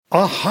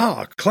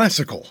Aha!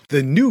 Classical,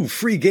 the new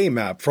free game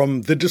app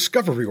from the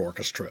Discovery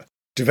Orchestra.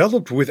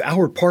 Developed with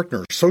our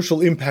partner Social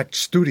Impact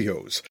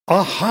Studios,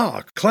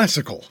 Aha!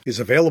 Classical is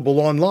available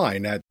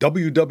online at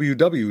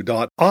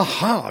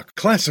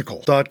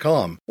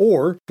www.ahaclassical.com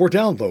or for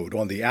download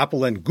on the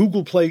Apple and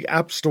Google Play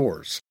app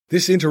stores.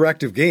 This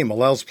interactive game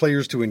allows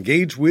players to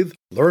engage with,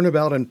 learn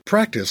about, and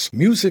practice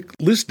music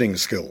listening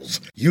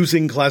skills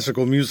using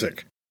classical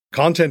music.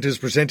 Content is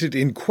presented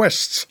in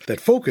quests that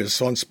focus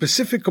on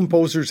specific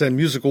composers and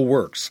musical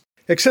works.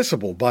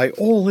 Accessible by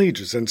all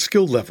ages and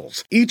skill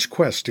levels, each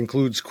quest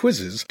includes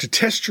quizzes to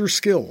test your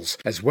skills,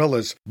 as well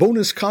as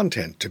bonus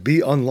content to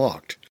be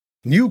unlocked.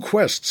 New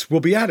quests will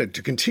be added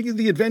to continue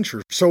the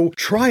adventure, so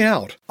try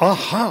out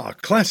Aha!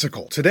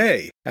 Classical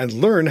today and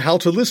learn how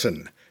to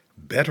listen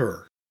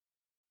better.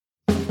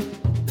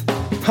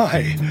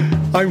 Hi,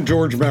 I'm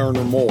George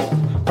Mariner Mole,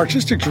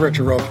 Artistic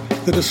Director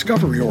of the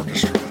Discovery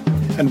Orchestra,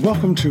 and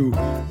welcome to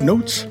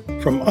Notes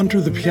from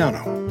Under the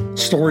Piano,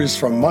 stories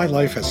from my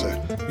life as a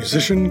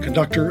musician,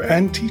 conductor,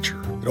 and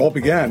teacher. It all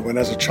began when,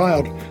 as a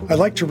child, I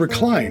liked to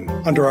recline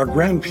under our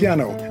grand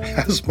piano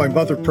as my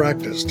mother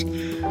practiced,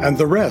 and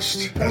the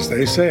rest, as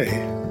they say.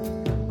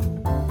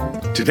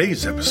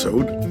 Today's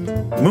episode,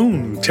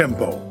 Moon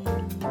Tempo.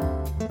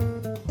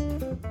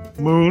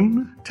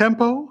 Moon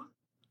Tempo?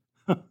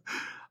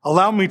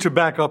 Allow me to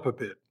back up a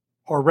bit,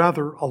 or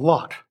rather a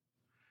lot.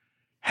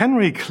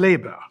 Henry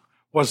Kleber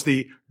was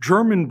the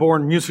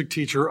German-born music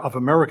teacher of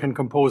American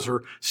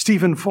composer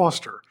Stephen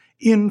Foster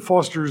in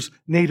Foster's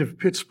native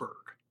Pittsburgh.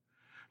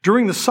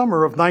 During the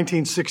summer of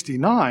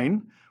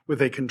 1969,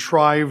 with a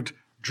contrived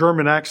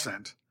German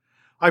accent,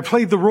 I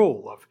played the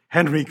role of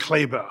Henry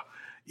Kleber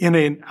in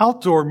an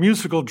outdoor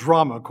musical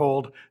drama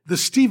called The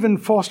Stephen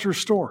Foster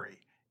Story,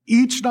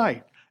 each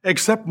night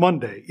except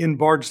Monday in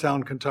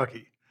Bardstown,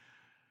 Kentucky.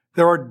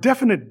 There are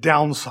definite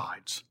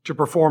downsides to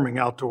performing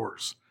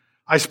outdoors.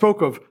 I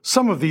spoke of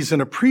some of these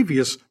in a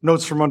previous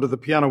Notes from Under the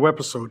Piano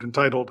episode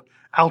entitled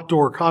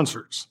Outdoor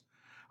Concerts.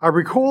 I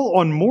recall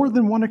on more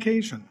than one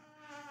occasion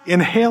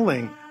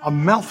inhaling a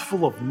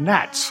mouthful of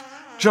gnats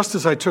just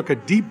as I took a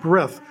deep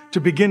breath to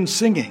begin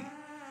singing.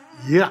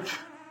 Yuck.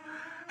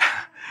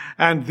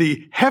 And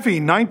the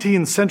heavy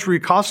 19th century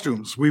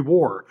costumes we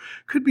wore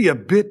could be a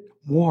bit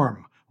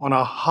warm on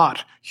a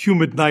hot,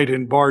 humid night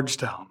in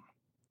Bardstown.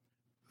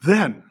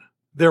 Then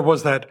there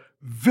was that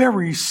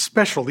very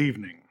special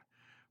evening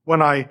when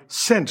I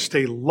sensed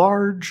a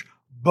large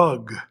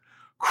bug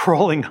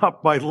crawling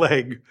up my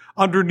leg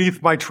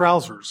underneath my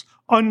trousers,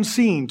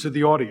 unseen to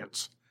the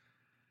audience.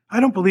 I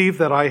don't believe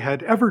that I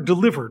had ever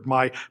delivered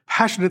my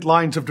passionate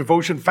lines of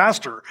devotion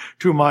faster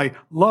to my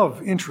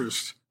love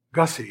interest,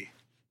 Gussie.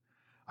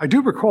 I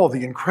do recall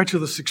the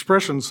incredulous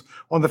expressions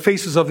on the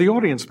faces of the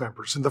audience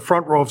members in the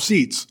front row of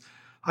seats.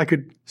 I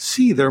could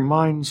see their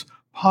minds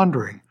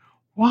pondering,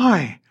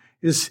 why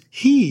is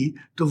he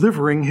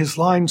delivering his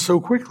lines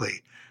so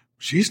quickly?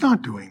 She's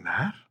not doing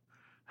that.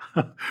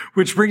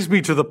 Which brings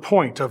me to the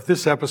point of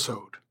this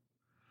episode.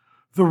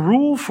 The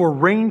rule for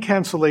rain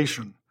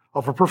cancellation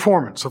of a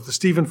performance of the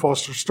Stephen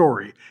Foster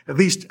Story, at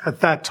least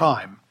at that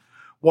time,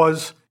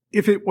 was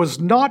if it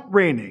was not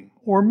raining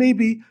or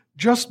maybe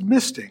just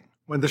misting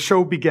when the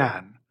show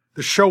began,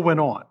 the show went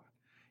on,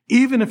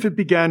 even if it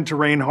began to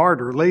rain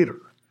harder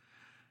later.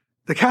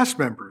 The cast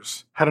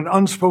members had an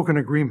unspoken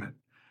agreement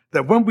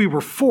that when we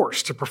were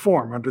forced to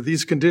perform under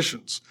these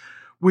conditions,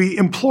 we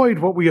employed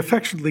what we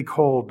affectionately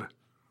called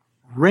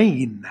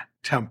rain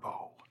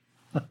tempo.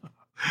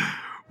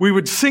 We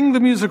would sing the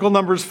musical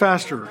numbers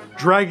faster,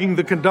 dragging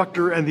the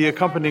conductor and the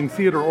accompanying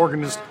theater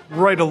organist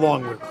right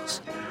along with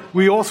us.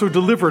 We also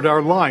delivered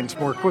our lines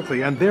more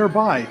quickly and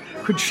thereby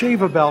could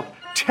shave about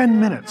 10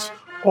 minutes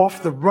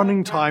off the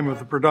running time of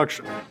the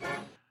production.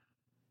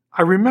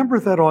 I remember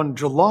that on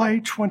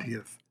July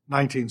 20th,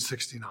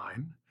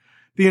 1969,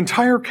 the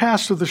entire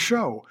cast of the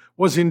show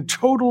was in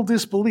total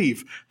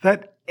disbelief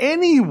that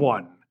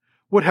anyone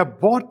would have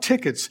bought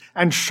tickets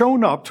and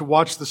shown up to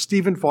watch the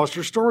Stephen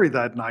Foster Story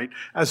that night,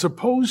 as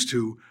opposed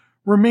to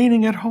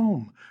remaining at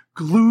home,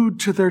 glued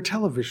to their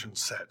television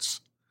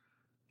sets.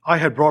 I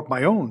had brought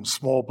my own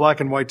small black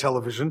and white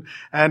television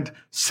and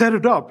set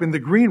it up in the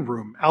green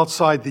room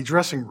outside the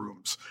dressing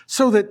rooms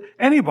so that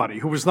anybody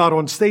who was not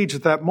on stage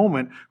at that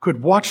moment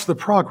could watch the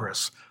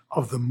progress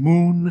of the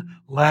moon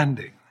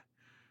landing.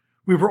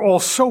 We were all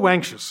so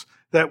anxious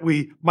that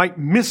we might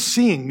miss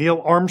seeing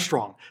Neil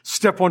Armstrong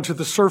step onto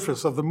the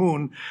surface of the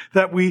moon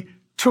that we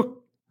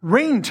took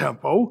rain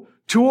tempo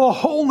to a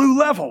whole new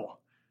level.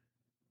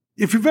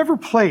 If you've ever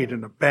played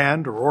in a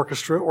band or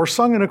orchestra or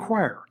sung in a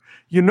choir,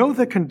 you know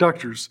that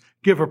conductors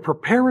give a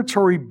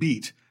preparatory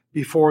beat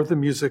before the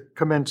music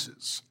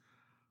commences.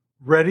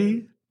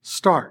 Ready,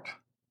 start.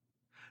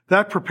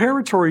 That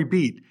preparatory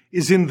beat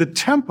is in the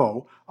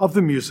tempo of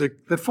the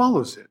music that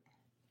follows it.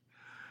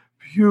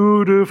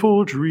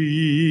 Beautiful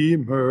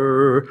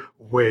dreamer,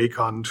 wake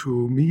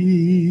unto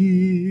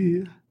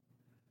me.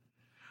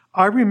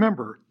 I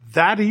remember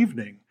that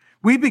evening,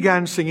 we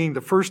began singing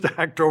the first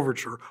act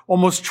overture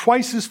almost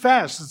twice as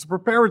fast as the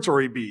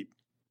preparatory beat.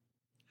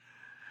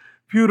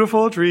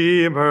 Beautiful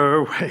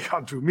dreamer, wake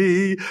unto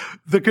me.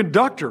 The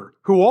conductor,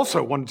 who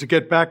also wanted to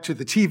get back to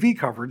the TV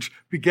coverage,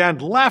 began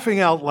laughing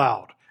out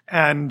loud,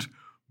 and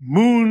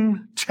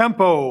Moon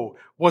Tempo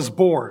was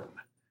born.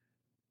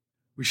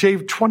 We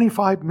shaved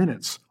 25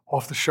 minutes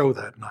off the show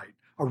that night,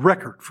 a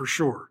record for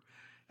sure.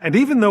 And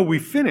even though we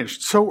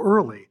finished so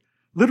early,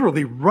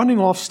 literally running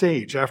off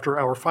stage after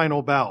our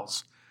final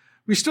bows,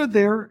 we stood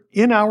there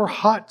in our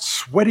hot,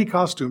 sweaty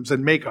costumes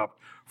and makeup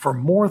for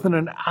more than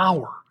an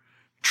hour,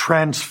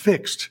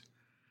 transfixed,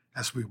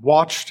 as we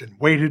watched and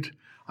waited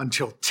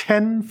until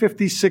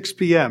 10:56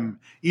 p.m.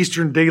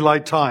 Eastern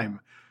Daylight Time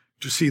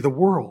to see the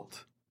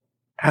world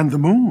and the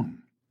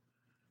moon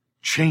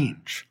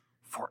change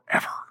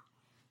forever.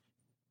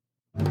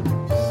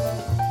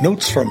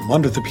 Notes from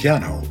Under the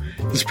Piano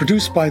is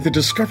produced by the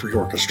Discovery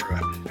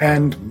Orchestra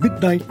and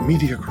Midnight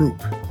Media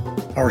Group.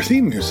 Our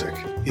theme music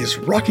is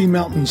Rocky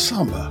Mountain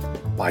Samba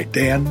by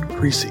Dan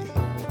Creasy.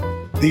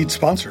 Lead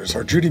sponsors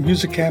are Judy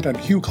Musicant and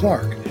Hugh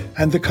Clark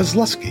and the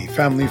Kozlowski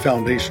Family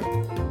Foundation.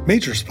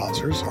 Major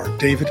sponsors are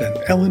David and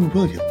Ellen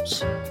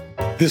Williams.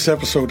 This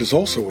episode is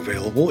also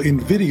available in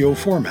video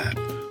format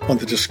on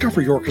the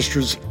Discovery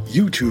Orchestra's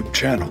YouTube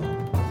channel.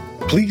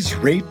 Please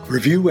rate,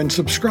 review, and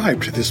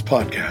subscribe to this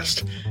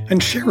podcast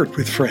and share it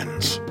with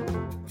friends.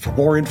 For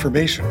more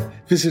information,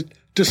 visit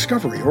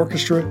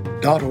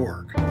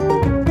discoveryorchestra.org.